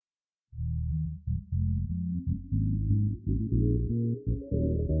Hey,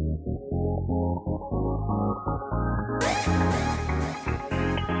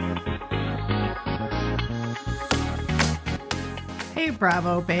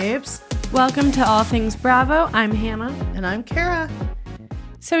 Bravo babes. Welcome to All Things Bravo. I'm Hannah. And I'm Kara.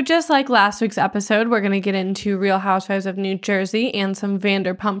 So just like last week's episode, we're going to get into Real Housewives of New Jersey and some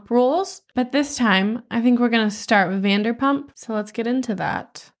Vanderpump Rules. But this time, I think we're going to start with Vanderpump. So let's get into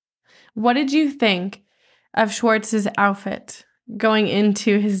that. What did you think of Schwartz's outfit going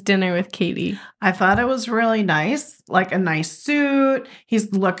into his dinner with Katie? I thought it was really nice, like a nice suit.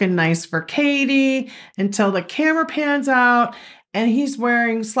 He's looking nice for Katie until the camera pans out and he's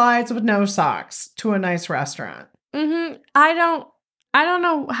wearing slides with no socks to a nice restaurant. I don't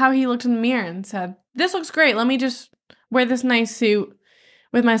know how he looked in the mirror and said, "This looks great. Let me just wear this nice suit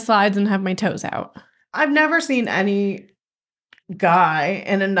with my slides and have my toes out." I've never seen any guy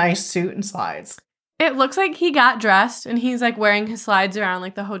in a nice suit and slides. It looks like he got dressed and he's like wearing his slides around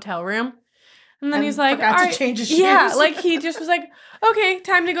like the hotel room. And then he's like, forgot to change his shoes. Yeah, like he just was like, okay,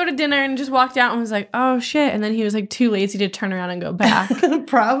 time to go to dinner, and just walked out and was like, oh shit. And then he was like too lazy to turn around and go back.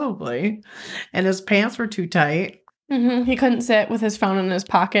 Probably. And his pants were too tight. Mm-hmm. He couldn't sit with his phone in his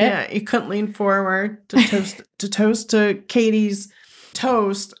pocket. Yeah, he couldn't lean forward to toast Katie's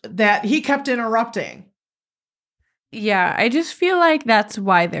toast that he kept interrupting. Yeah, I just feel like that's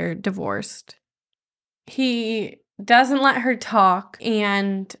why they're divorced. He doesn't let her talk,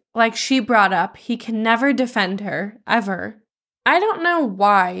 and like she brought up, he can never defend her, ever. I don't know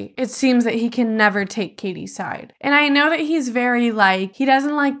why it seems that he can never take Katie's side. And I know that he's very like, he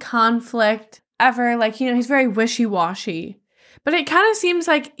doesn't like conflict ever, like, you know, he's very wishy-washy. But it kind of seems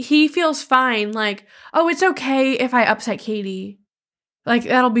like he feels fine, like, oh, it's okay if I upset Katie. Like,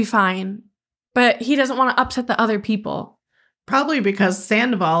 that'll be fine. But he doesn't want to upset the other people. Probably because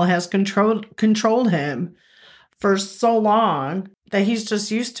Sandoval has controlled him for so long that he's just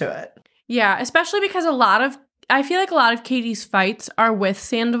used to it. Yeah, especially because I feel like a lot of Katie's fights are with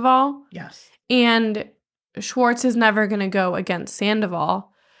Sandoval. Yes. And Schwartz is never going to go against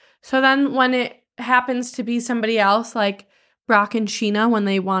Sandoval. So then when it happens to be somebody else, like Brock and Sheena, when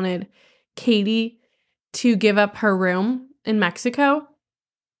they wanted Katie to give up her room in Mexico,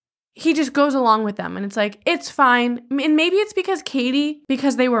 he just goes along with them. And it's like, it's fine. And maybe it's because Katie,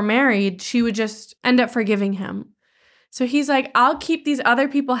 because they were married, she would just end up forgiving him. So he's like, I'll keep these other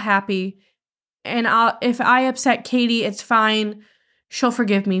people happy. And if I upset Katie, it's fine. She'll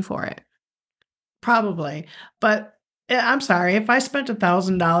forgive me for it. Probably. But I'm sorry, if I spent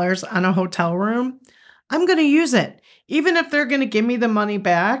 $1,000 on a hotel room, I'm going to use it. Even if they're going to give me the money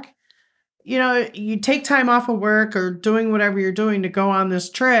back. You know, you take time off of work or doing whatever you're doing to go on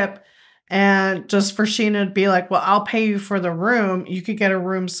this trip, and just for Sheena to be like, well, I'll pay you for the room. You could get a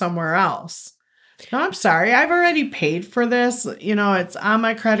room somewhere else. No, I'm sorry. I've already paid for this. You know, it's on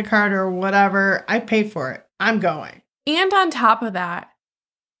my credit card or whatever. I paid for it. I'm going. And on top of that,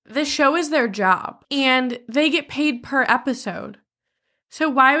 the show is their job and they get paid per episode. So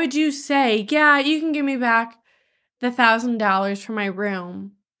why would you say, yeah, you can give me back the $1,000 for my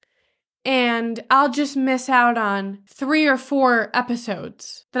room and I'll just miss out on 3 or 4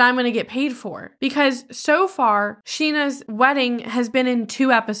 episodes that I'm going to get paid for? Because so far, Sheena's wedding has been in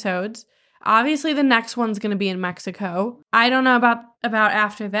 2 episodes. Obviously, the next one's going to be in Mexico. I don't know about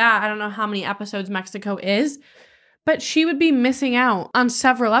after that. I don't know how many episodes Mexico is. But she would be missing out on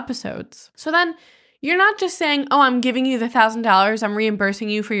several episodes. So then you're not just saying, oh, I'm giving you the $1,000. I'm reimbursing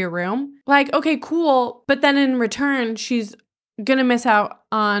you for your room. Like, okay, cool. But then in return, she's going to miss out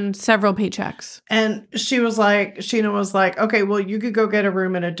on several paychecks. And Sheena was like, okay, well, you could go get a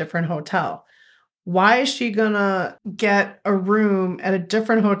room at a different hotel. Why is she going to get a room at a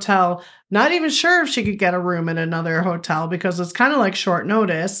different hotel? Not even sure if she could get a room at another hotel because it's kind of like short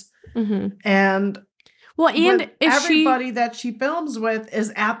notice. Mm-hmm. And if everybody that she films with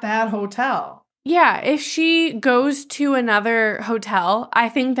is at that hotel. Yeah, if she goes to another hotel, I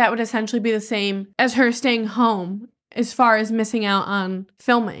think that would essentially be the same as her staying home as far as missing out on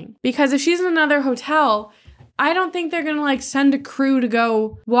filming. Because if she's in another hotel, I don't think they're going to like send a crew to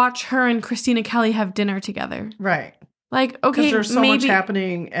go watch her and Christina Kelly have dinner together. Right. Like, okay, because there's so much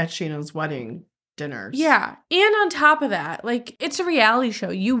happening at Sheena's wedding dinners. Yeah. And on top of that, like, it's a reality show.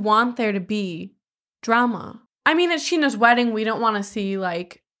 You want there to be drama. I mean, at Sheena's wedding, we don't want to see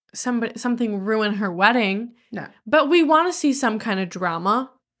like something ruin her wedding. No. But we want to see some kind of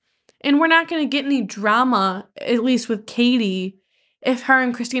drama. And we're not going to get any drama, at least with Katie, if her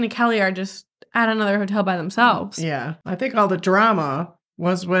and Christina Kelly are just at another hotel by themselves. Yeah. I think all the drama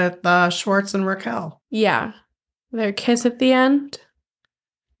was with Schwartz and Raquel. Yeah. Their kiss at the end.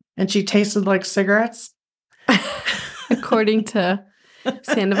 And she tasted like cigarettes. according to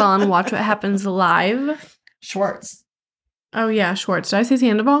Sandoval on Watch What Happens Live. Schwartz. Oh, yeah, Schwartz. Did I say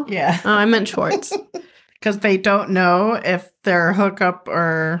Sandoval? Yeah. Oh, I meant Schwartz. Because they don't know if their hookup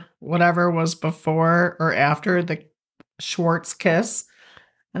or whatever was before or after the Schwartz kiss.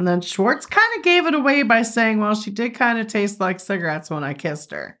 And then Schwartz kind of gave it away by saying, well, she did kind of taste like cigarettes when I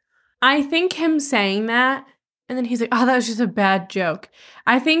kissed her. I think him saying that, and then he's like, oh, that was just a bad joke.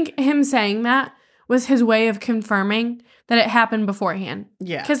 I think him saying that was his way of confirming that it happened beforehand.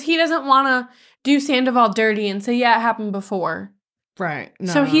 Yeah. Because he doesn't want to do Sandoval dirty and say, yeah, it happened before. Right.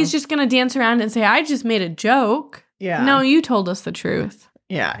 No. So he's just going to dance around and say, I just made a joke. Yeah. No, you told us the truth.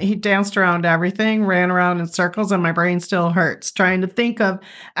 Yeah. He danced around everything, ran around in circles, and my brain still hurts trying to think of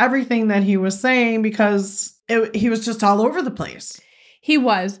everything that he was saying because he was just all over the place. He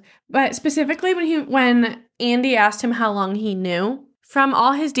was. But specifically when Andy asked him how long he knew, from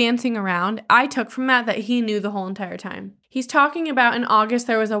all his dancing around, I took from that he knew the whole entire time. He's talking about in August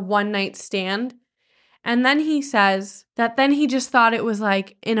there was a one-night stand. And then he says that then he just thought it was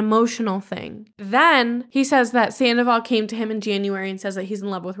like an emotional thing. Then he says that Sandoval came to him in January and says that he's in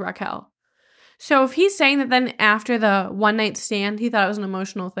love with Raquel. So if he's saying that then after the one-night stand he thought it was an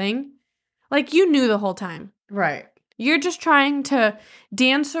emotional thing, like you knew the whole time. Right. You're just trying to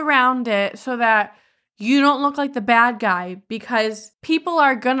dance around it so that you don't look like the bad guy because people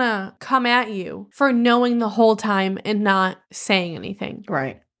are gonna come at you for knowing the whole time and not saying anything.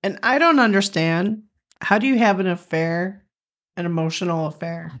 Right. And I don't understand. How do you have an affair, an emotional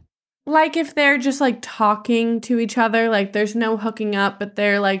affair? Like if they're just like talking to each other, like there's no hooking up, but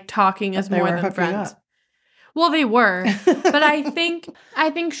they're like talking as more than friends. Up. Well, they were, but I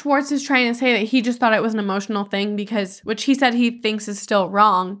think Schwartz is trying to say that he just thought it was an emotional thing because, which he said he thinks is still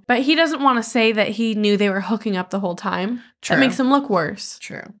wrong, but he doesn't want to say that he knew they were hooking up the whole time. True. That makes him look worse.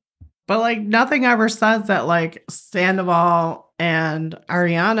 True. But like nothing ever says that like Sandoval and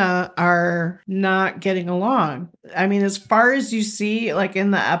Ariana are not getting along. I mean, as far as you see, like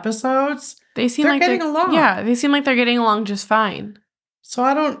in the episodes, they're like getting along. Yeah, they seem like they're getting along just fine. So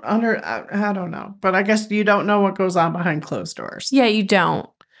I don't know. But I guess you don't know what goes on behind closed doors. Yeah, you don't.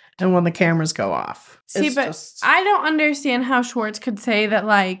 And when the cameras go off. I don't understand how Schwartz could say that,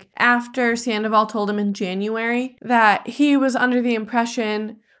 like, after Sandoval told him in January that he was under the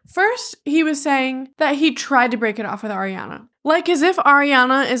impression, first he was saying that he tried to break it off with Ariana. Like, as if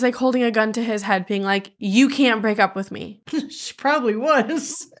Ariana is, like, holding a gun to his head being like, you can't break up with me. She probably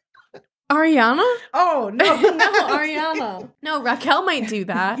was. Ariana? Oh, no. No, Ariana. No, Raquel might do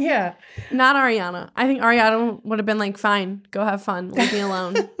that. Yeah. Not Ariana. I think Ariana would have been like, fine, go have fun. Leave me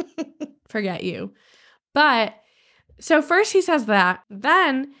alone. Forget you. But, so first he says that.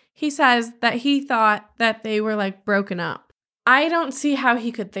 Then he says that he thought that they were like broken up. I don't see how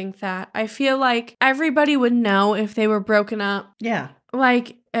he could think that. I feel like everybody would know if they were broken up. Yeah.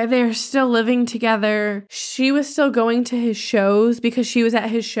 Like, they're still living together. She was still going to his shows because she was at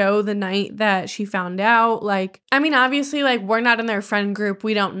his show the night that she found out. Like, I mean, obviously, like, we're not in their friend group.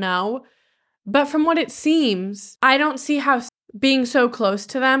 We don't know. But from what it seems, I don't see how being so close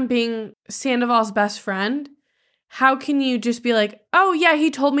to them, being Sandoval's best friend, how can you just be like, oh, yeah,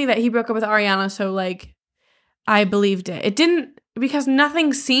 he told me that he broke up with Ariana, so, like, I believed it. It didn't, because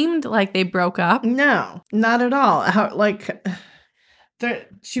nothing seemed like they broke up. No, not at all.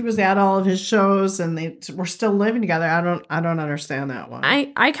 She was at all of his shows and they were still living together. I don't understand that one.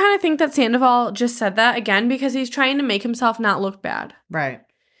 I kind of think that Sandoval just said that again because he's trying to make himself not look bad. Right.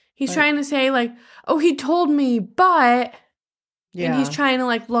 He's trying to say like, oh, he told me, but... Yeah. And he's trying to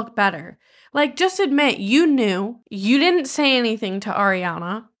like look better. Like, just admit you knew. You didn't say anything to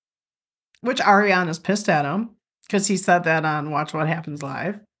Ariana. Which Ariana's pissed at him because he said that on Watch What Happens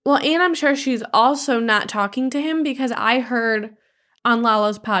Live. Well, and I'm sure she's also not talking to him because I heard on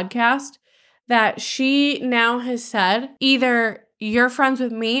Lala's podcast that she now has said either you're friends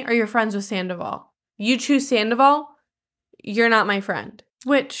with me or you're friends with Sandoval. You choose Sandoval, you're not my friend.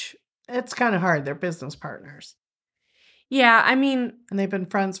 Which... It's kind of hard. They're business partners. Yeah, I mean... And they've been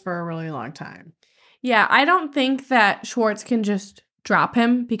friends for a really long time. Yeah, I don't think that Schwartz can just drop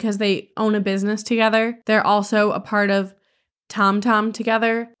him because they own a business together. They're also a part of TomTom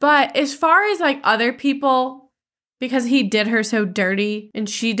together. But as far as like other people, because he did her so dirty and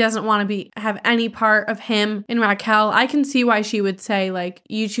she doesn't want to have any part of him and Raquel, I can see why she would say like,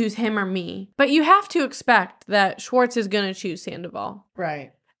 you choose him or me. But you have to expect that Schwartz is going to choose Sandoval.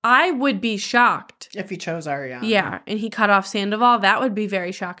 Right. I would be shocked. If he chose Ariana. Yeah, and he cut off Sandoval. That would be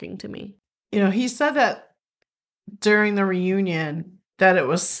very shocking to me. You know, he said that during the reunion that it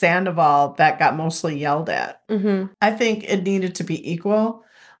was Sandoval that got mostly yelled at. Mm-hmm. I think it needed to be equal.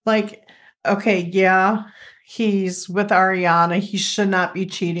 Like, okay, yeah, he's with Ariana. He should not be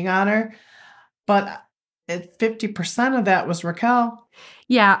cheating on her. But 50% of that was Raquel.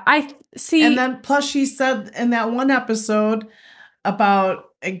 Yeah, I see. And then plus she said in that one episode about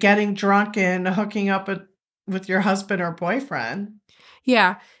getting drunk and hooking up with your husband or boyfriend.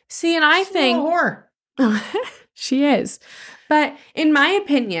 Yeah. See, and I She's a little think whore. she is. But in my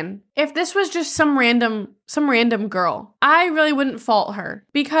opinion, if this was just some random girl, I really wouldn't fault her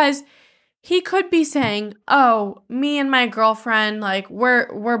because he could be saying, "Oh, me and my girlfriend, like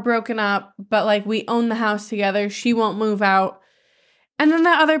we're broken up, but like we own the house together. She won't move out." And then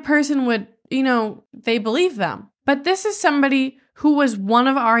that other person would, they believe them. But this is somebody who was one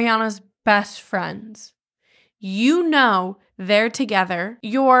of Ariana's best friends. They're together.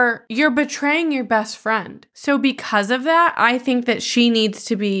 You're betraying your best friend. So because of that, I think that she needs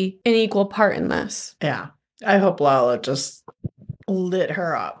to be an equal part in this. Yeah. I hope Lala just lit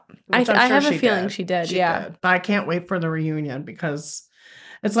her up. I have a feeling she did. Yeah. Did. But I can't wait for the reunion because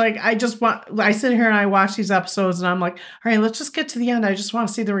it's like I sit here and I watch these episodes and I'm like, all right, let's just get to the end. I just want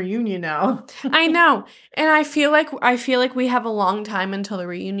to see the reunion now. I know. And I feel like we have a long time until the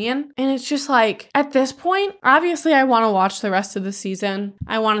reunion. And it's just like at this point, obviously I want to watch the rest of the season.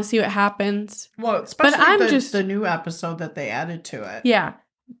 I want to see what happens. Well, especially the new episode that they added to it. Yeah.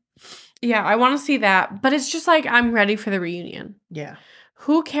 Yeah, I want to see that. But it's just like I'm ready for the reunion. Yeah.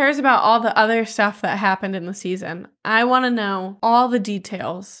 Who cares about all the other stuff that happened in the season? I want to know all the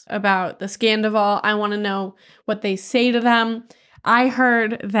details about the Scandival. I want to know what they say to them. I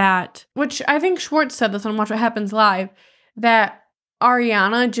heard that, which I think Schwartz said this on Watch What Happens Live, that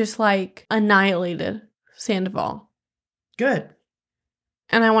Ariana just like annihilated Sandoval. Good.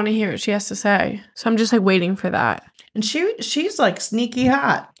 And I want to hear what she has to say. So I'm just like waiting for that. And she's like sneaky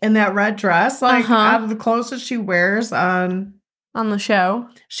hot in that red dress. Like out of the clothes that she wears on the show.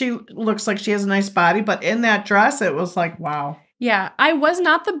 She looks like she has a nice body, but in that dress, it was like, wow. Yeah, I was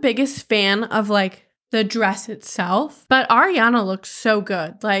not the biggest fan of like the dress itself, but Ariana looks so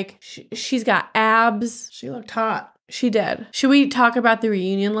good. Like she's got abs. She looked hot. She did. Should we talk about the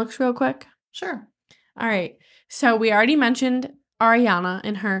reunion looks real quick? Sure. All right. So we already mentioned Ariana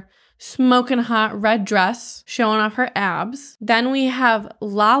in her smoking hot red dress, showing off her abs. Then we have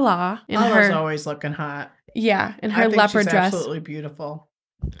Lala in Lala's always looking hot. Yeah, in her leopard dress. Absolutely beautiful.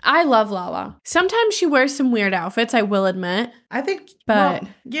 I love Lala. Sometimes she wears some weird outfits, I will admit. I think, but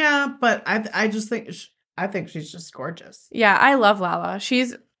I just think she's just gorgeous. Yeah, I love Lala.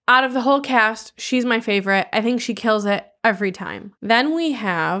 She's out of the whole cast. She's my favorite. I think she kills it every time. Then we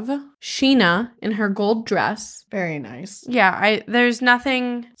have Sheena in her gold dress. Very nice. Yeah, there's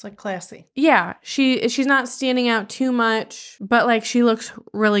nothing. It's like classy. Yeah, she's not standing out too much, but like she looks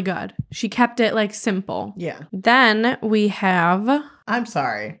really good. She kept it like simple. Yeah. Then we have. I'm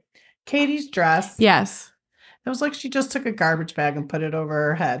sorry, Katie's dress. Yes. It was like she just took a garbage bag and put it over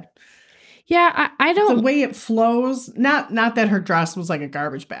her head. Yeah, I don't. The way it flows, not that her dress was like a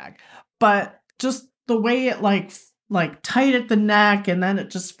garbage bag, but just the way it like tight at the neck and then it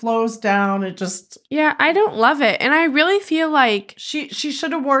just flows down. It just. Yeah, I don't love it. And I really feel like she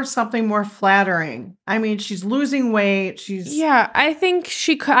should have worn something more flattering. I mean, she's losing weight. Yeah, I think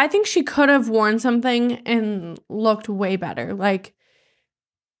she could have worn something and looked way better. Like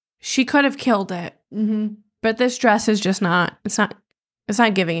she could have killed it. Mm-hmm. But this dress is just not. It's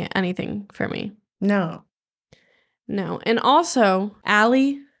not giving it anything for me. No. And also,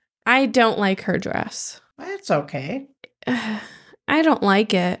 Allie, I don't like her dress. It's okay. I don't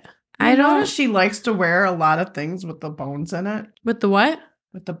like it. I notice she likes to wear a lot of things with the bones in it. With the what?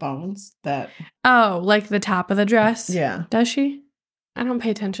 With the bones that. Oh, like the top of the dress? Yeah. Does she? I don't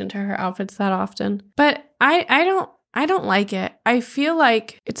pay attention to her outfits that often. But I don't like it. I feel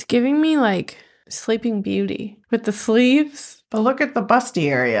like it's giving me like Sleeping Beauty with the sleeves. But look at the busty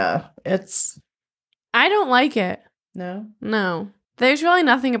area. I don't like it. No. There's really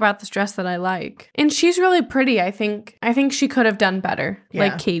nothing about this dress that I like. And she's really pretty, I think. I think she could have done better,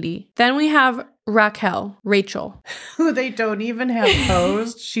 like Katie. Then we have Rachel. Who they don't even have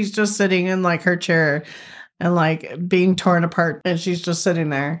posed. She's just sitting in like her chair and like being torn apart. And she's just sitting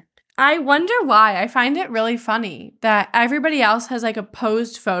there. I wonder why. I find it really funny that everybody else has like a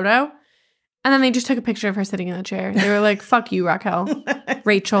posed photo. And then they just took a picture of her sitting in the chair. They were like, fuck you,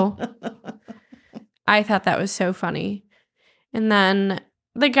 Rachel. I thought that was so funny. And then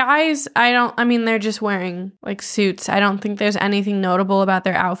the guys, they're just wearing like suits. I don't think there's anything notable about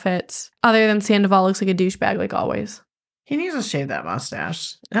their outfits other than Sandoval looks like a douchebag like always. He needs to shave that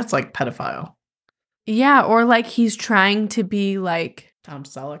mustache. That's like pedophile. Yeah, or like he's trying to be like Tom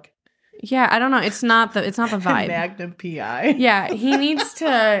Selleck. Yeah, I don't know. It's not the vibe. Magnum PI. Yeah, he needs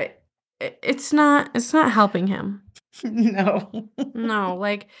to it's not helping him. No. No,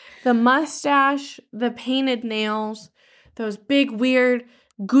 like the mustache, the painted nails, those big weird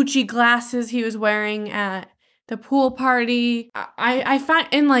Gucci glasses he was wearing at the pool party. I find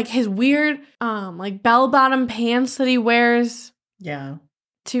in like his weird like bell-bottom pants that he wears Yeah.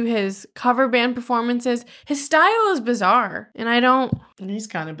 to his cover band performances. His style is bizarre, and I don't. He's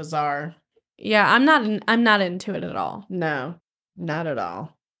kind of bizarre. Yeah, I'm not into it at all. No, not at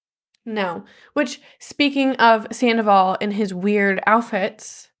all. No. Which, speaking of Sandoval and his weird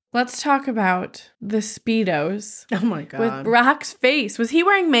outfits, let's talk about the Speedos. Oh my God. With Brock's face. Was he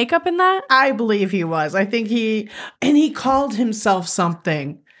wearing makeup in that? I believe he was. I think he called himself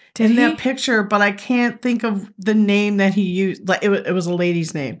something Did in he? that picture, but I can't think of the name that he used. Like it was a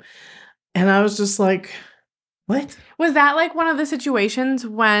lady's name. And I was just like, what? Was that like one of the situations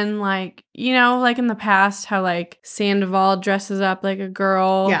when, like, you know, like in the past, how like Sandoval dresses up like a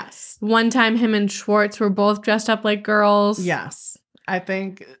girl? Yes. One time him and Schwartz were both dressed up like girls. Yes. I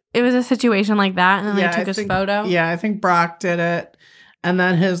think It was a situation like that, and then they took his photo? Yeah, I think Brock did it. And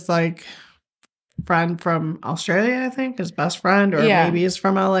then his like friend from Australia, I think, his best friend, or maybe he's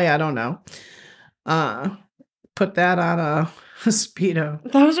from LA, I don't know. Put that on a Speedo.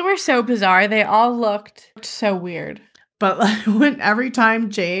 Those were so bizarre. They all looked so weird. But like, when every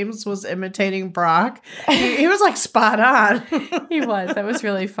time James was imitating Brock, he was like spot on. He was. That was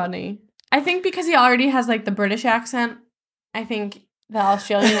really funny. I think because he already has like the British accent, I think the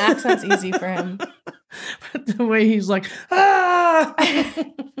Australian accent's easy for him. But the way he's like, ah!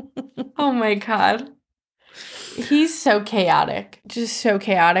 Oh my God. He's so chaotic. Just so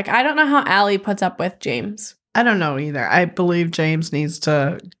chaotic. I don't know how Allie puts up with James. I don't know either. I believe James needs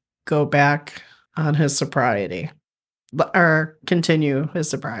to go back on his sobriety. Or continue his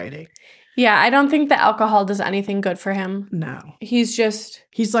sobriety. Yeah, I don't think the alcohol does anything good for him. No. He's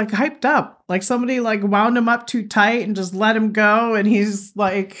like hyped up. Like somebody like wound him up too tight and just let him go. And he's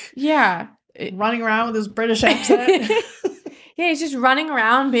like, yeah, running around with his British accent. Yeah, he's just running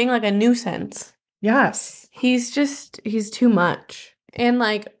around being like a nuisance. Yes. He's too much. And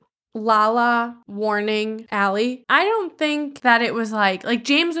like Lala warning Allie, I don't think that it was like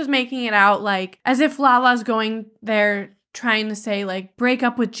James was making it out like as if Lala's going there trying to say like break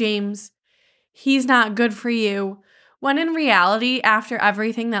up with James. He's not good for you. When in reality, after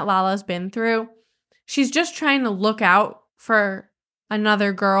everything that Lala's been through, she's just trying to look out for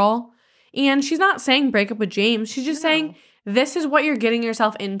another girl. And she's not saying break up with James. She's just saying this is what you're getting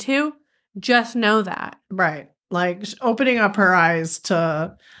yourself into. Just know that. Right. Like opening up her eyes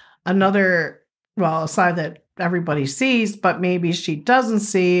to another, well, a side that everybody sees, but maybe she doesn't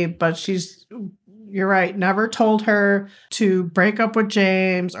see, but you're right, never told her to break up with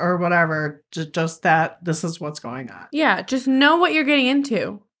James or whatever, just that this is what's going on. Yeah, just know what you're getting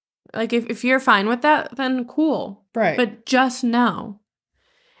into. Like, if you're fine with that, then cool. Right. But just know.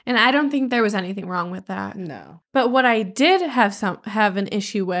 And I don't think there was anything wrong with that. No. But what I did have an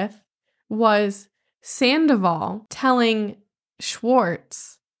issue with was Sandoval telling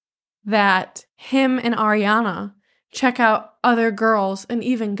Schwartz that him and Ariana check out other girls and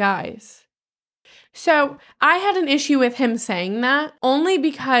even guys. So I had an issue with him saying that only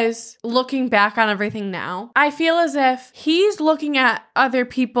because looking back on everything now, I feel as if he's looking at other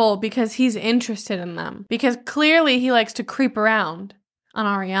people because he's interested in them. Because clearly he likes to creep around on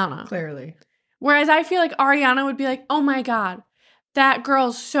Ariana. Clearly. Whereas I feel like Ariana would be like, oh my God, that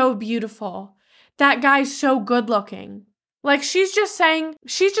girl's so beautiful. That guy's so good looking. Like she's just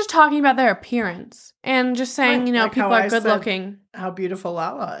talking about their appearance and just saying, you know, like people are good looking. How beautiful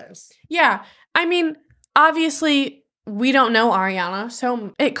Lala is. Yeah. I mean, obviously we don't know Ariana,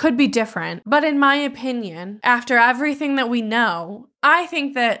 so it could be different. But in my opinion, after everything that we know, I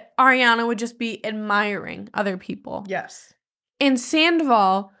think that Ariana would just be admiring other people. Yes. And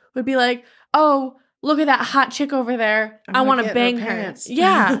Sandoval would be like, oh, look at that hot chick over there. I want to bang her.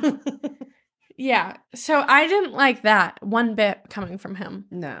 Yeah. Yeah. So I didn't like that one bit coming from him.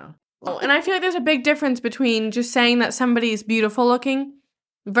 No. Oh, and I feel like there's a big difference between just saying that somebody's beautiful looking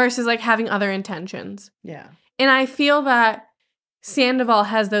versus like having other intentions. Yeah. And I feel that Sandoval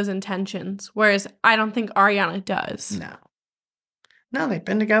has those intentions, whereas I don't think Ariana does. No. No, they've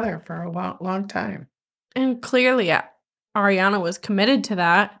been together for a long time. And clearly Ariana was committed to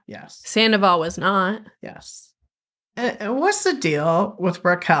that. Yes. Sandoval was not. Yes. And what's the deal with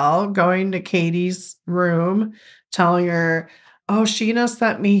Raquel going to Katie's room, telling her, oh, Sheena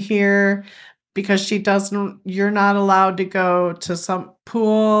sent me here because you're not allowed to go to some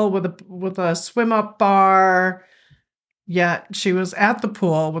pool with a swim up bar. Yet she was at the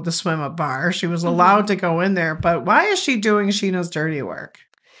pool with the swim up bar. She was allowed to go in there. But why is she doing Sheena's dirty work?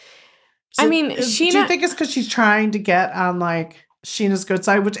 So I mean, do you Sheena... think it's because she's trying to get on, like, Sheena's good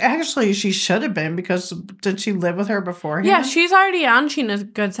side, which actually she should have been, because did she live with her beforehand? Yeah, she's already on Sheena's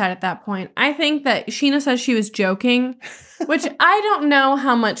good side at that point. I think that Sheena says she was joking, which I don't know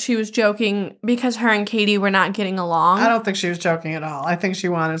how much she was joking because her and Katie were not getting along. I don't think she was joking at all. I think she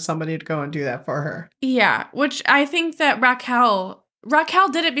wanted somebody to go and do that for her. Yeah, which I think that Raquel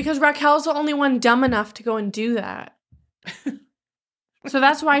did it because Raquel's the only one dumb enough to go and do that. So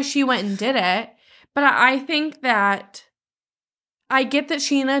that's why she went and did it. But I think that I get that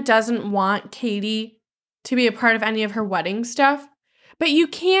Sheena doesn't want Katie to be a part of any of her wedding stuff, but you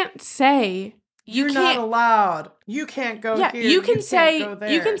can't say You're not allowed. You can't go here. You can say can't go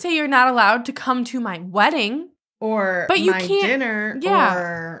there. you can say you're not allowed to come to my wedding or but you my can't, dinner. Yeah,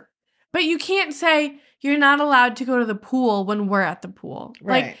 or but you can't say you're not allowed to go to the pool when we're at the pool.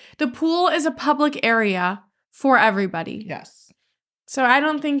 Right. Like, the pool is a public area for everybody. Yes. So I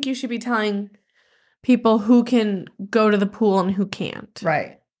don't think you should be telling people who can go to the pool and who can't.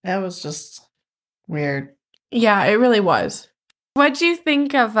 Right. That was just weird. Yeah, it really was. What'd you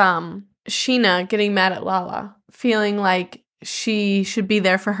think of Sheena getting mad at Lala, feeling like she should be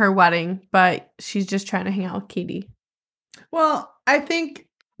there for her wedding, but she's just trying to hang out with Katie? Well, I think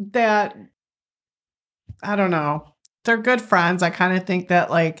that, I don't know, they're good friends. I kind of think that,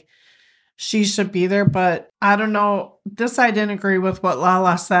 like, she should be there, but I don't know. This, I didn't agree with what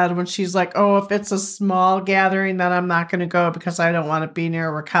Lala said when she's like, oh, if it's a small gathering, then I'm not going to go because I don't want to be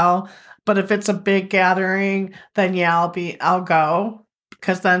near Raquel. But if it's a big gathering, then yeah, I'll go,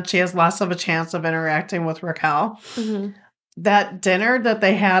 because then she has less of a chance of interacting with Raquel. Mm-hmm. That dinner that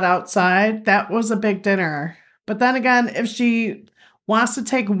they had outside, that was a big dinner. But then again, if she wants to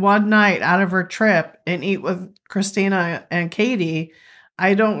take one night out of her trip and eat with Christina and Katie,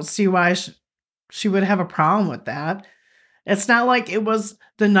 I don't see why she would have a problem with that. It's not like it was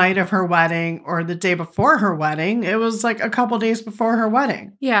the night of her wedding or the day before her wedding. It was like a couple days before her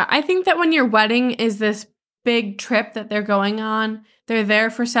wedding. Yeah, I think that when your wedding is this big trip that they're going on, they're there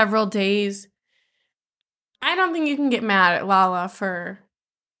for several days. I don't think you can get mad at Lala for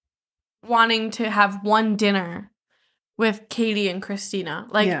wanting to have one dinner with Katie and Christina.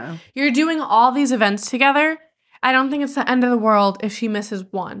 Like, Yeah. You're doing all these events together. I don't think it's the end of the world if she misses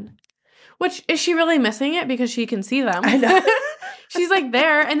one. Which, is she really missing it because she can see them? I know. She's, like,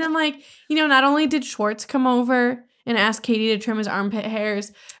 there. And then, like, not only did Schwartz come over and ask Katie to trim his armpit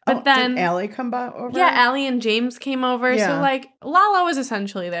hairs, but then... Did Allie come over? Yeah, Allie and James came over. Yeah. So, like, Lala was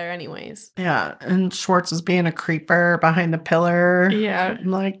essentially there anyways. Yeah, and Schwartz is being a creeper behind the pillar. Yeah. I'm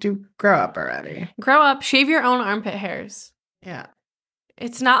like, dude, grow up already. Grow up. Shave your own armpit hairs. Yeah.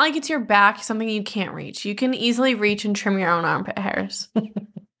 It's not like it's your back, something you can't reach. You can easily reach and trim your own armpit hairs.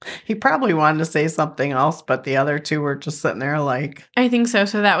 He probably wanted to say something else, but the other two were just sitting there like... I think so.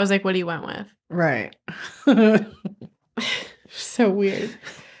 So that was, like, what he went with. Right. So weird.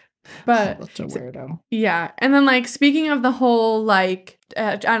 But... Such a weirdo. Yeah. And then, like, speaking of the whole, like,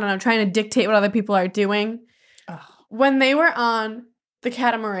 I don't know, trying to dictate what other people are doing, when they were on the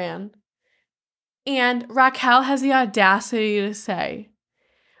catamaran, and Raquel has the audacity to say,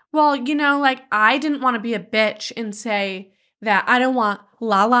 well, like, I didn't want to be a bitch and say that I don't want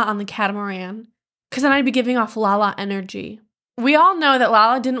Lala on the catamaran because then I'd be giving off Lala energy. We all know that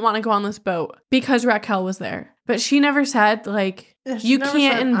Lala didn't want to go on this boat because Raquel was there. But she never said, like, you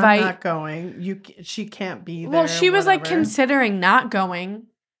can't invite... I'm not going. She can't be there. Well, she was, like, considering not going.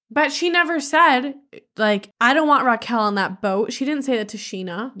 But she never said, like, I don't want Raquel on that boat. She didn't say that to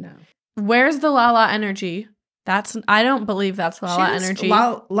Sheena. No. Where's the Lala energy? I don't believe that's Lala energy.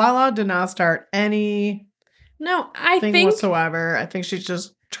 Lala did not start any... No, I think whatsoever. I think she's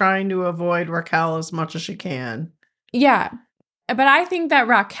just trying to avoid Raquel as much as she can. Yeah. But I think that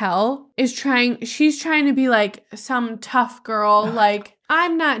Raquel she's trying to be like some tough girl. Like,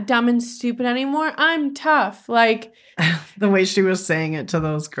 I'm not dumb and stupid anymore. I'm tough. Like, the way she was saying it to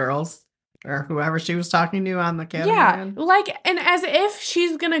those girls or whoever she was talking to on the catamaran. Yeah. Like, and as if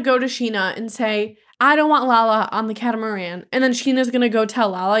she's going to go to Sheena and say, I don't want Lala on the catamaran. And then Sheena's going to go tell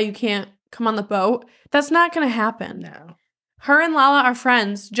Lala you can't come on the boat. That's not going to happen. No. Her and Lala are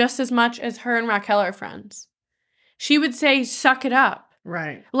friends just as much as her and Raquel are friends. She would say, suck it up.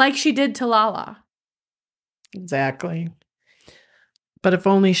 Right. Like she did to Lala. Exactly. But if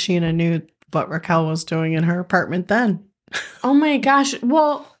only Sheena knew what Raquel was doing in her apartment then. Oh my gosh.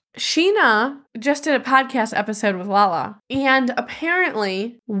 Well, Sheena just did a podcast episode with Lala. And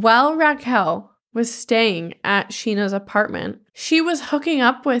apparently, while Raquel was staying at Sheena's apartment, she was hooking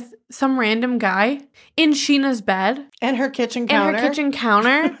up with some random guy in Sheena's bed. And her kitchen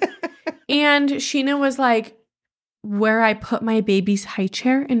counter. And Sheena was like, where I put my baby's high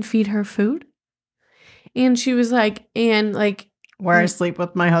chair and feed her food. And she was like, where I sleep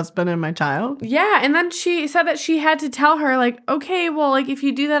with my husband and my child. Yeah. And then she said that she had to tell her, like, okay, well, like, if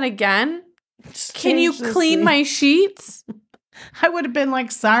you do that again, can you clean my sheets? I would have been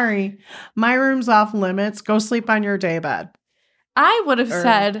like, sorry, my room's off limits. Go sleep on your day bed. I would have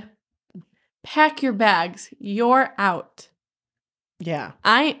said, pack your bags. You're out. Yeah.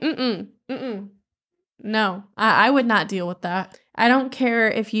 No, I would not deal with that. I don't care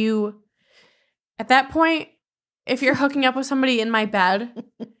if you, at that point, if you're hooking up with somebody in my bed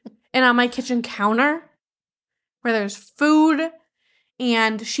and on my kitchen counter where there's food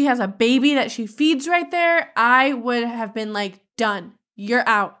and she has a baby that she feeds right there, I would have been like, done. You're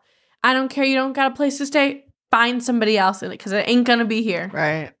out. I don't care. You don't got a place to stay. Find somebody else in it because it ain't going to be here.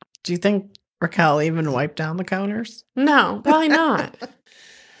 Right. Do you think Raquel even wiped down the counters? No, probably not.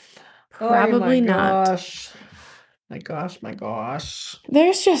 Probably not. My gosh.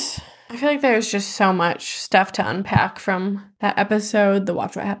 I feel like there's just so much stuff to unpack from that episode, the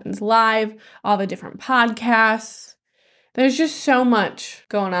Watch What Happens Live, all the different podcasts. There's just so much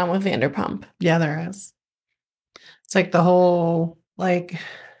going on with Vanderpump. Yeah, there is. It's like the whole, like,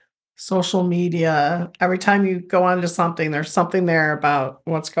 social media. Every time you go onto something, there's something there about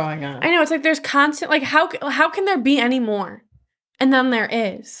what's going on. I know. It's like there's constant, like, how can there be any more? And then there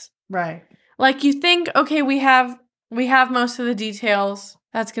is. Right. Like, you think, okay, we have most of the details.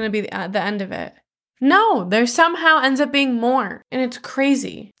 That's going to be the end of it. No, there somehow ends up being more. And it's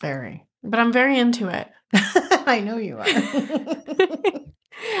crazy. Very. But I'm very into it. I know you are.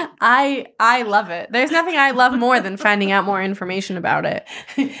 I love it. There's nothing I love more than finding out more information about it.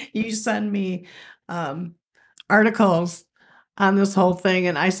 You send me articles on this whole thing,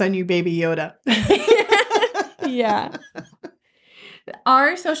 and I send you Baby Yoda. Yeah.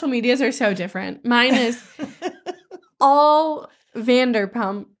 Our social medias are so different. Mine is all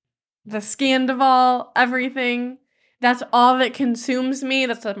Vanderpump, the Scandival, everything. That's all that consumes me.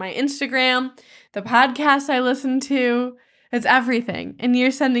 That's like my Instagram, the podcast I listen to. It's everything. And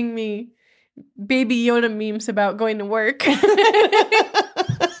you're sending me Baby Yoda memes about going to work.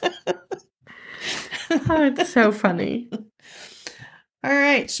 Oh, it's so funny. All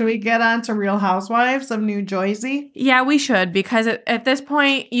right. Should we get on to Real Housewives of New Jersey? Yeah, we should, because at this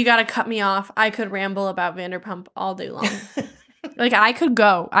point, you got to cut me off. I could ramble about Vanderpump all day long. Like, I could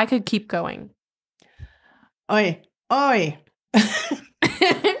go. I could keep going. Oi.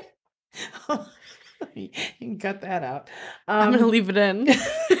 You can cut that out. I'm going to leave it in.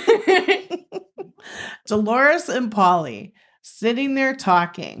 Dolores and Paulie sitting there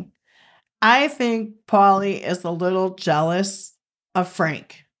talking. I think Paulie is a little jealous of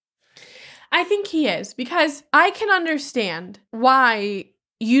Frank. I think he is, because I can understand why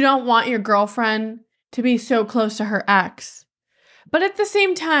you don't want your girlfriend to be so close to her ex. But at the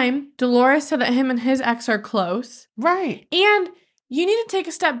same time, Dolores said that him and his ex are close. Right. And you need to take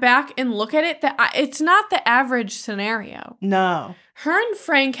a step back and look at it. That it's not the average scenario. No. Her and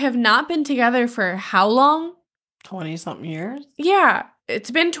Frank have not been together for how long? 20-something years? Yeah,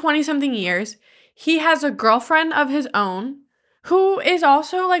 it's been 20-something years. He has a girlfriend of his own who is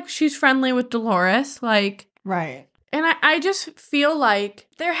also, like, she's friendly with Dolores. Like, right. And I just feel like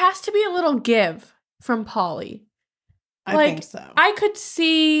there has to be a little give from Paulie. I think so. I could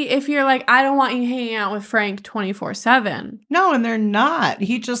see if you're like, I don't want you hanging out with Frank 24/7. No, and they're not.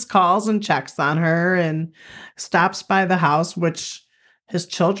 He just calls and checks on her and stops by the house, which his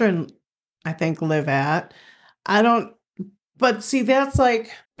children, I think, live at. But see, that's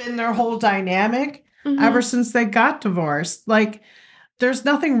like been their whole dynamic ever since they got divorced. Like, there's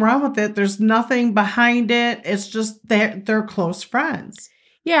nothing wrong with it. There's nothing behind it. It's just they're close friends.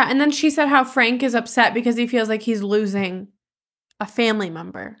 Yeah, and then she said how Frank is upset because he feels like he's losing a family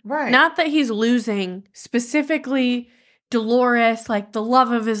member. Right. Not that he's losing specifically Dolores, like the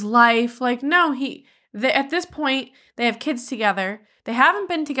love of his life. Like, no, at this point, they have kids together. They haven't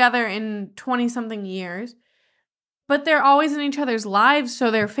been together in 20-something years, but they're always in each other's lives,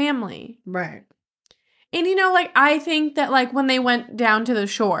 so they're family. Right. And, you know, like, I think that, like, when they went down to the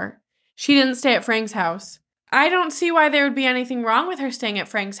shore, she didn't stay at Frank's house. I don't see why there would be anything wrong with her staying at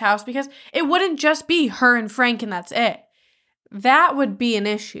Frank's house, because it wouldn't just be her and Frank and that's it. That would be an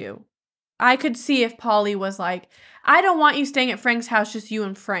issue. I could see if Paulie was like, I don't want you staying at Frank's house, just you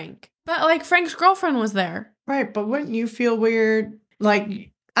and Frank. But, like, Frank's girlfriend was there. Right, but wouldn't you feel weird?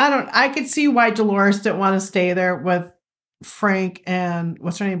 Like, I could see why Dolores didn't want to stay there with Frank and,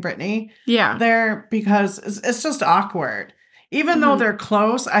 what's her name, Brittany? Yeah. There, because it's just awkward. Even though they're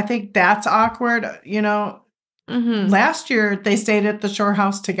close, I think that's awkward, you know. Last year, they stayed at the shore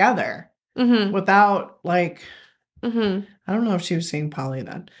house together without, like, Mm-hmm. I don't know if she was seeing Polly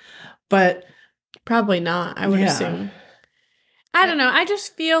then. But Probably not, I would assume. I don't know. I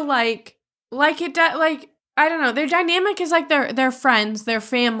just feel like I don't know. Their dynamic is like they're friends, they're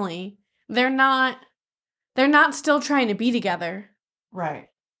family. They're not still trying to be together. Right.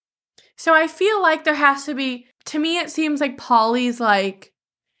 So I feel like there has to be, to me it seems like Polly's like,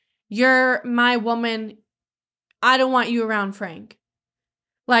 you're my woman. I don't want you around Frank.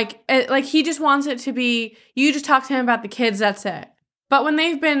 Like he just wants it to be, you just talk to him about the kids, that's it. But when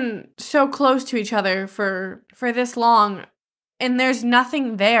they've been so close to each other for this long and there's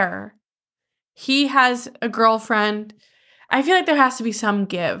nothing there, he has a girlfriend, I feel like there has to be some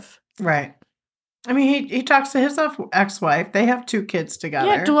give. Right. I mean, he talks to his ex-wife. They have 2 kids together.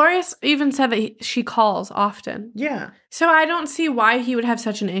 Yeah, Dolores even said that she calls often. Yeah. So I don't see why he would have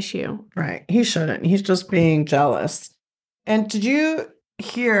such an issue. Right. He shouldn't. He's just being jealous. And did you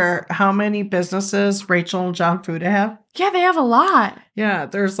hear how many businesses Rachel and John Fuda have? Yeah, they have a lot. Yeah,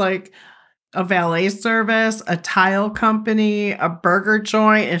 there's like a valet service, a tile company, a burger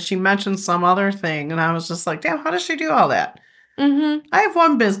joint, and she mentioned some other thing. And I was just like, damn, how does she do all that? Mm-hmm. I have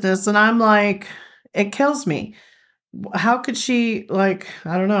one business and I'm like, it kills me. How could she, like,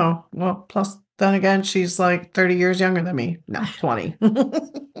 I don't know. Well, plus then again, she's like 30 years younger than me. No, 20. I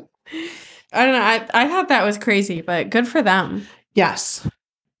don't know. I thought that was crazy, but good for them. Yes.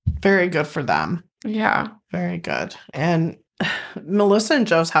 Very good for them. Yeah. Very good. And Melissa and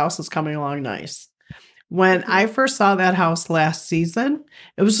Joe's house is coming along nice. When I first saw that house last season,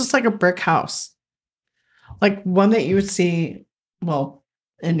 it was just like a brick house. Like one that you would see, well,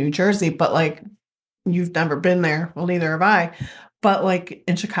 in New Jersey, but like you've never been there. Well, neither have I. But like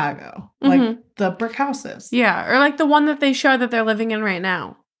in Chicago, like the brick houses. Yeah. Or like the one that they show that they're living in right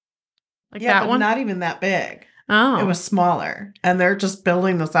now. Like Yeah, that but one? not even that big. Oh. It was smaller. And they're just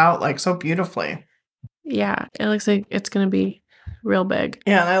building this out like so beautifully. Yeah. It looks like it's going to be real big.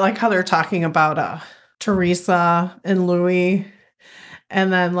 Yeah, and I like how they're talking about Teresa and Louis.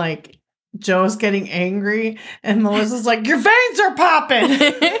 And then like Joe's getting angry and Melissa's like, your veins are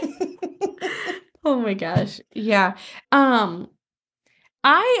popping. Oh my gosh. Yeah.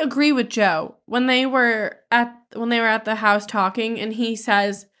 I agree with Joe when they were at the house talking and he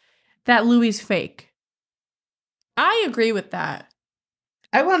says that Louis fake. I agree with that.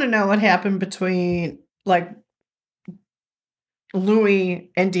 I want to know what happened between like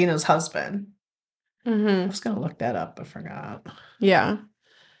Louis and Dina's husband. I was going to look that up, I forgot. Yeah.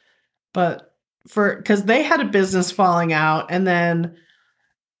 But because they had a business falling out and then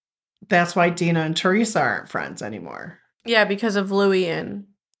that's why Dina and Teresa aren't friends anymore. Yeah, because of Louis and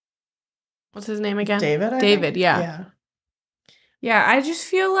what's his name again? David, David, yeah. Yeah. Yeah, I just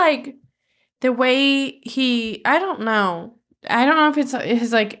feel like the way I don't know if it's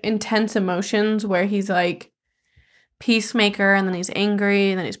his like intense emotions where he's like peacemaker and then he's angry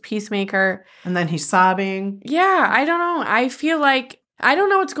and then he's peacemaker. And then he's sobbing. Yeah, I don't know. I feel like I don't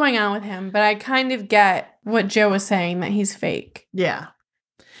know what's going on with him, but I kind of get what Joe was saying, that he's fake. Yeah.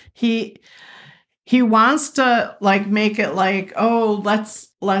 He wants to like make it like, oh,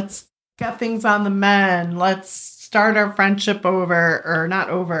 let's get things on the men. Let's start our friendship over, or not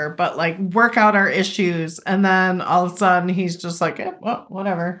over, but like work out our issues. And then all of a sudden he's just like, well,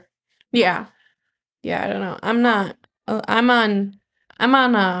 whatever. Yeah. Yeah, I don't know. I'm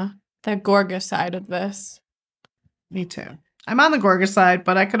on the Gorga side of this. Me too. I'm on the Gorga side,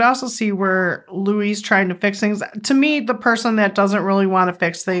 but I could also see where Louis trying to fix things. To me, the person that doesn't really want to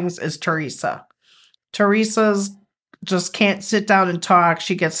fix things is Teresa. Teresa's just can't sit down and talk.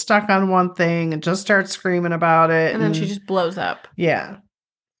 She gets stuck on one thing and just starts screaming about it. And then she just blows up. Yeah.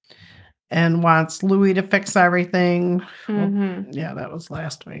 And wants Louis to fix everything. Well, yeah, that was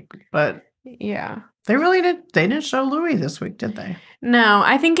last week. But yeah. They didn't show Louis this week, did they? No,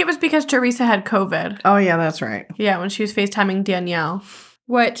 I think it was because Teresa had COVID. Oh, yeah, that's right. Yeah, when she was FaceTiming Danielle.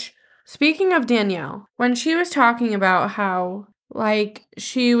 Which, speaking of Danielle, when she was talking about how, like,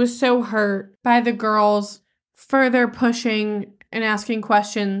 she was so hurt by the girls further pushing and asking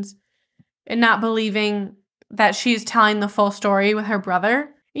questions and not believing that she's telling the full story with her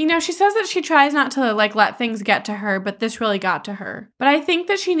brother. You know, she says that she tries not to, like, let things get to her, but this really got to her. But I think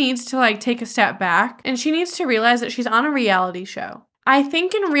that she needs to, like, take a step back, and she needs to realize that she's on a reality show. I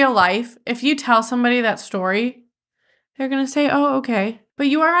think in real life, if you tell somebody that story, they're going to say, oh, okay. But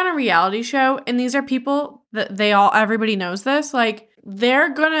you are on a reality show, and these are people that everybody knows this, like,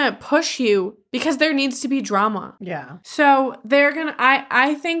 they're going to push you because there needs to be drama. Yeah. So they're going to,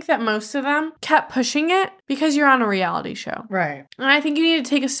 I think that most of them kept pushing it because you're on a reality show. Right. And I think you need to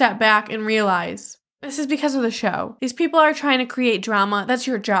take a step back and realize this is because of the show. These people are trying to create drama. That's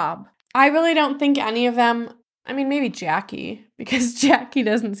your job. I really don't think any of them I mean, maybe Jackie, because Jackie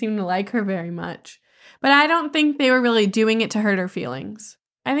doesn't seem to like her very much. But I don't think they were really doing it to hurt her feelings.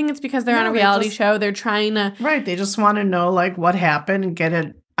 I think it's because they're on a reality show. They're trying to... Right. They just want to know, like, what happened and get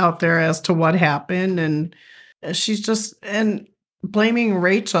it out there as to what happened. And she's just... And blaming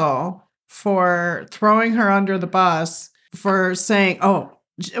Rachel for throwing her under the bus for saying, oh,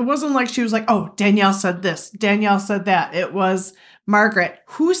 it wasn't like she was like, oh, Danielle said this. Danielle said that. It was Margaret.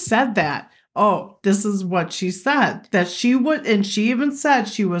 Who said that? Oh, this is what she said. That she would... And she even said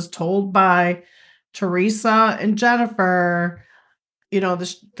she was told by Teresa and Jennifer...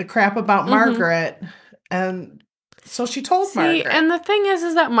 the crap about Margaret. And so she told Margaret. And the thing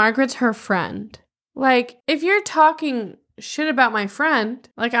is that Margaret's her friend. Like, if you're talking shit about my friend,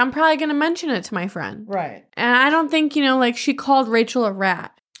 like, I'm probably going to mention it to my friend. Right. And I don't think, like, she called Rachel a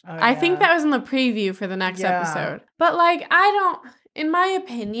rat. Oh, I think that was in the preview for the next episode. But, like, in my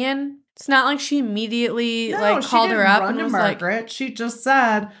opinion, it's not like she immediately, called her up and was Margaret. She just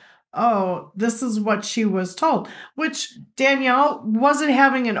said, oh, this is what she was told, which Danielle wasn't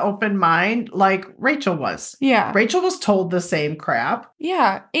having an open mind like Rachel was. Yeah. Rachel was told the same crap.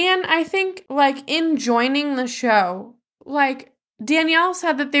 Yeah. And I think, like, in joining the show, like, Danielle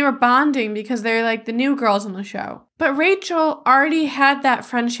said that they were bonding because they're, like, the new girls on the show. But Rachel already had that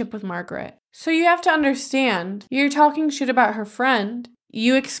friendship with Margaret. So you have to understand, you're talking shit about her friend.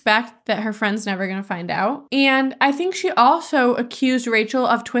 You expect that her friend's never going to find out. And I think she also accused Rachel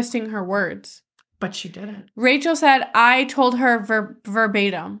of twisting her words. But she didn't. Rachel said, I told her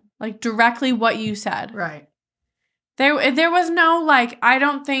verbatim, like directly what you said. Right. There was no, like, I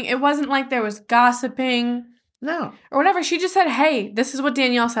don't think, it wasn't like there was gossiping. No. Or whatever. She just said, hey, this is what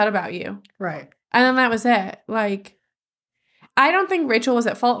Danielle said about you. Right. And then that was it. Like, I don't think Rachel was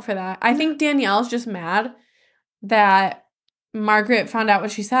at fault for that. I think Danielle's just mad that Margaret found out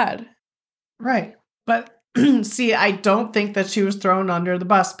what she said. Right. But see, I don't think that she was thrown under the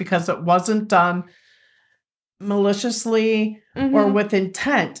bus because it wasn't done maliciously or with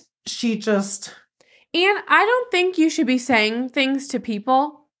intent. She just... And I don't think you should be saying things to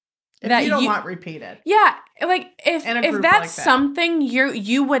people that you don't want repeated. Yeah. Like, if that's like something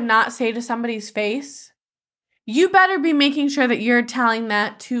you would not say to somebody's face, you better be making sure that you're telling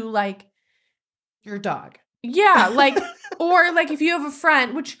that to, like... your dog. Yeah, like... Or, like, if you have a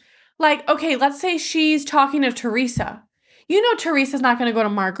friend, which, like, okay, let's say she's talking to Teresa. You know Teresa's not going to go to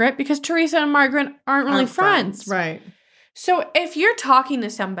Margaret because Teresa and Margaret aren't really friends. Right. So if you're talking to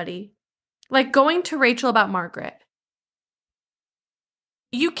somebody, like going to Rachel about Margaret,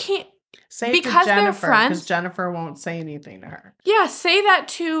 you can't... Say because to Jennifer, they're friends. Because Jennifer won't say anything to her. Yeah, say that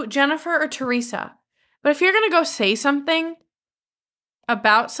to Jennifer or Teresa. But if you're going to go say something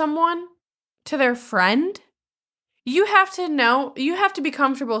about someone to their friend... You have to be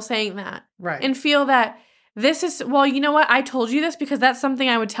comfortable saying that. Right. And feel that this is, well, you know what? I told you this because that's something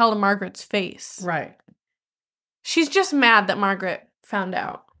I would tell to Margaret's face. Right. She's just mad that Margaret found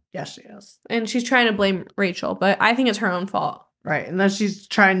out. Yes, she is. And she's trying to blame Rachel, but I think it's her own fault. Right. And then she's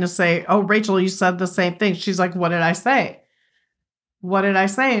trying to say, oh, Rachel, you said the same thing. She's like, what did I say? What did I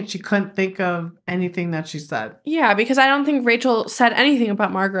say? And she couldn't think of anything that she said. Yeah, because I don't think Rachel said anything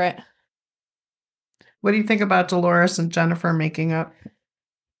about Margaret. What do you think about Dolores and Jennifer making up?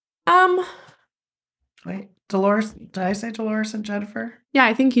 Wait, Dolores? Did I say Dolores and Jennifer? Yeah,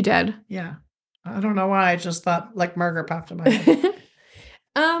 I think you did. Yeah. I don't know why. I just thought, like, Margaret popped in my head.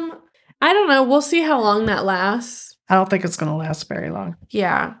 I don't know. We'll see how long that lasts. I don't think it's going to last very long.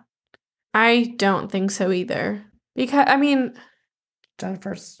 Yeah. I don't think so either. Because, I mean...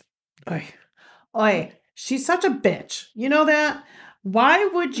 Jennifer's... Oy, she's such a bitch. You know that? Why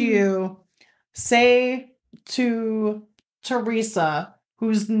would you... say to Teresa,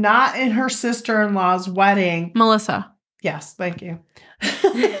 who's not in her sister-in-law's wedding. Melissa. Yes, thank you.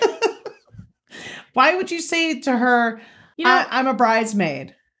 Why would you say to her, I'm a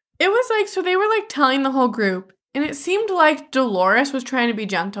bridesmaid? It was like, so they were like telling the whole group, and it seemed like Dolores was trying to be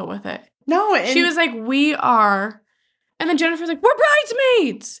gentle with it. No. She was like, we are. And then Jennifer's like, we're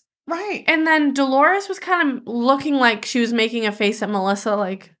bridesmaids. Right. And then Dolores was kind of looking like she was making a face at Melissa,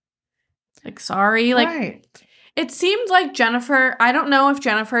 like sorry. Like, right. It seemed like Jennifer, I don't know if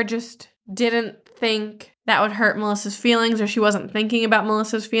Jennifer just didn't think that would hurt Melissa's feelings or she wasn't thinking about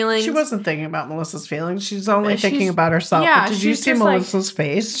Melissa's feelings. She wasn't thinking about Melissa's feelings. She's only thinking about herself. Yeah, but did you see Melissa's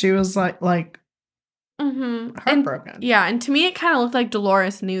face? She was like heartbroken. And to me, it kind of looked like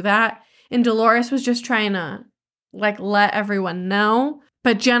Dolores knew that. And Dolores was just trying to, like, let everyone know.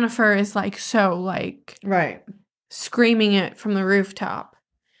 But Jennifer is, like, so, like... Right. Screaming it from the rooftop.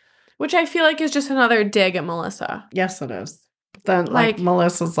 Which I feel like is just another dig at Melissa. Yes, it is. Then, like,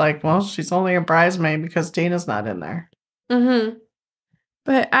 Melissa's like, well, she's only a bridesmaid because Dina's not in there. Mm-hmm.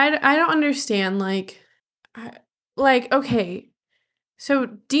 But I don't understand, like, okay, so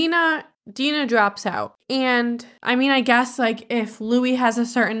Dina drops out. And, I mean, I guess, like, if Louis has a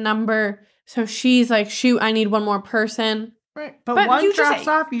certain number, so she's like, shoot, I need one more person. Right. But one drops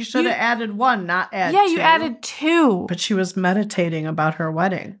off, you should have added one, not add two. Yeah, you added two. But she was meditating about her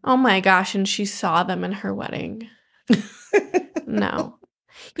wedding. Oh my gosh, and she saw them in her wedding. No.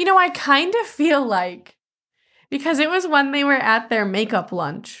 You know, I kind of feel like, because it was when they were at their makeup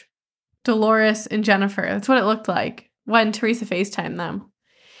lunch, Dolores and Jennifer, that's what it looked like when Teresa FaceTimed them.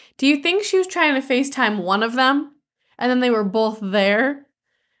 Do you think she was trying to FaceTime one of them, and then they were both there?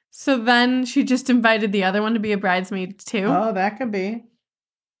 So then she just invited the other one to be a bridesmaid too? Oh, that could be.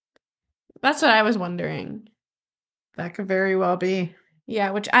 That's what I was wondering. That could very well be.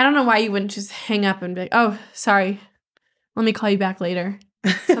 Yeah, which I don't know why you wouldn't just hang up and be like, oh, sorry. Let me call you back later.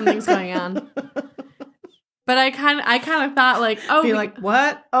 Something's going on. But I kind of thought like, oh. Be like,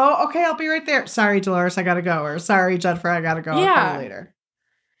 what? Oh, okay, I'll be right there. Sorry, Dolores, I gotta go. Or sorry, Jennifer, I gotta go. Yeah. I'll call you later.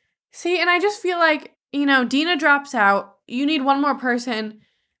 See, and I just feel like, you know, Dina drops out. You need one more person.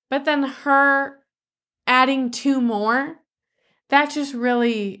 But then her adding two more, that just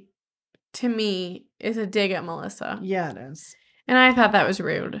really, to me, is a dig at Melissa. Yeah, it is. And I thought that was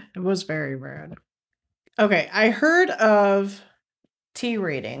rude. It was very rude. Okay, I heard of tea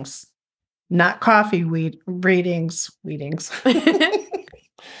readings. Not coffee readings.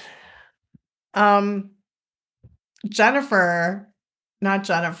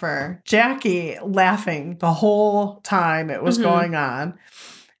 Jackie laughing the whole time it was going on.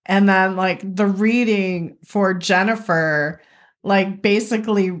 And then, like, the reading for Jennifer, like,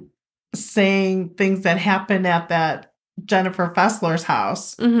 basically saying things that happened at that Jennifer Fessler's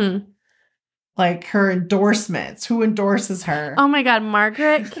house. Mm-hmm. Like, her endorsements. Who endorses her? Oh, my God.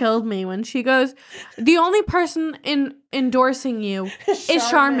 Margaret killed me when she goes, the only person endorsing you is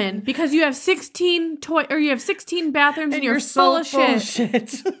Charmin because you have 16 you have 16 bathrooms and you're full of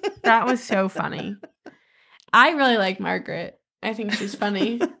shit. That was so funny. I really like Margaret. I think she's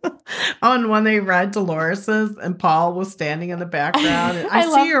funny. Oh, and when they read Dolores's and Paul was standing in the background and I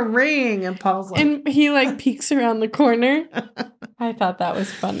see your ring and Paul's like, and he like peeks around the corner. I thought that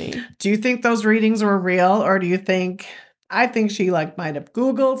was funny. Do you think those readings were real or do you think I think she like might have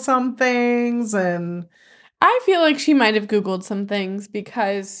Googled some things and I feel like she might have Googled some things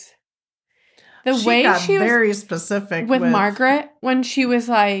because the way she was very specific with Margaret when she was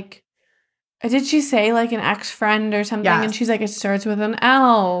like, did she say like an ex-friend or something? Yes. And she's like, it starts with an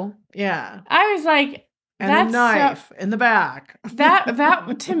L. Yeah. I was like, and a knife in the back.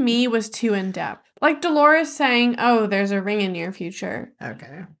 that to me was too in-depth. Like Dolores saying, oh, there's a ring in your future.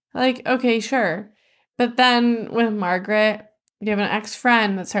 Okay. Like, okay, sure. But then with Margaret, you have an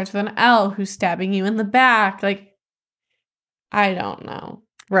ex-friend that starts with an L who's stabbing you in the back. Like, I don't know.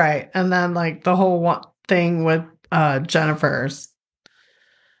 Right. And then like the whole thing with Jennifer's.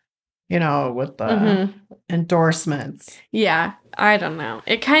 You know, with the endorsements. Yeah, I don't know.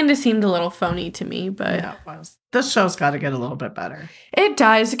 It kind of seemed a little phony to me, but... Yeah, it was. This show's got to get a little bit better. It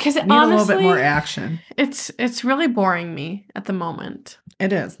does, because honestly... a little bit more action. It's really boring me at the moment.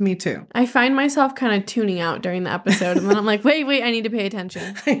 It is. Me too. I find myself kind of tuning out during the episode, and then I'm like, wait, I need to pay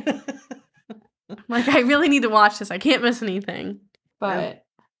attention. Like, I really need to watch this. I can't miss anything. But... Yeah.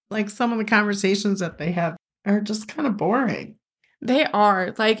 Like, some of the conversations that they have are just kind of boring. They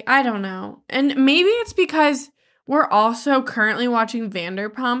are. Like, I don't know. And maybe it's because we're also currently watching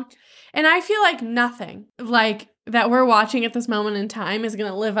Vanderpump. And I feel like nothing, like, that we're watching at this moment in time is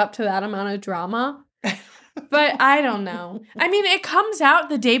going to live up to that amount of drama. But I don't know. I mean, it comes out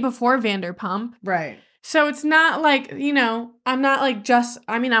the day before Vanderpump. Right. So it's not like, you know, I'm not like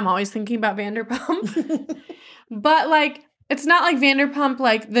I'm always thinking about Vanderpump. But, like, it's not like Vanderpump,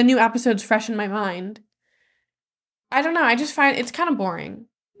 like, the new episode's fresh in my mind. I don't know. I just find it's kind of boring.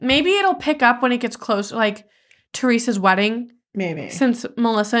 Maybe it'll pick up when it gets close, like Teresa's wedding. Maybe. Since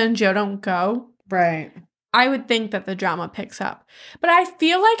Melissa and Joe don't go. Right. I would think that the drama picks up. But I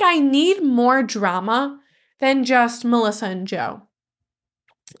feel like I need more drama than just Melissa and Joe.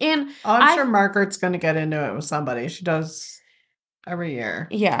 And I'm sure Margaret's going to get into it with somebody. She does every year.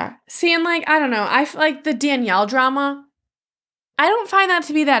 Yeah. See, and like, I don't know. I feel like the Danielle drama, I don't find that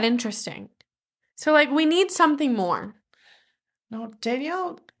to be that interesting. So, like, we need something more. No,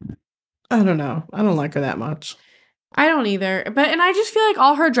 Danielle, I don't know. I don't like her that much. I don't either. And I just feel like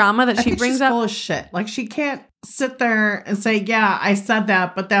all her drama that she brings she's up. Full of shit. Like, she can't sit there and say, yeah, I said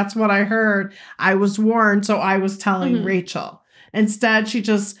that, but that's what I heard. I was warned, so I was telling Rachel. Instead, she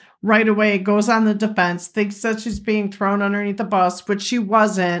just right away goes on the defense, thinks that she's being thrown underneath the bus, which she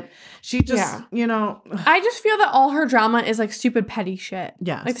wasn't. She just, I just feel that all her drama is like stupid petty shit.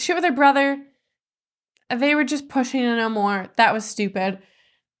 Yes. Like the shit with her brother, they were just pushing to know more. That was stupid.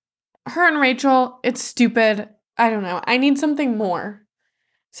 Her and Rachel, it's stupid. I don't know. I need something more.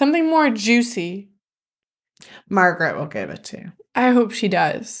 Something more juicy. Margaret will give it to you. I hope she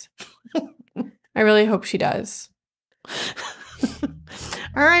does. I really hope she does.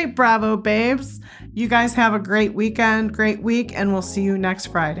 All right, Bravo babes. You guys have a great weekend, great week, and we'll see you next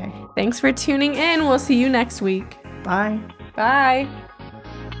Friday. Thanks for tuning in. We'll see you next week. Bye. Bye.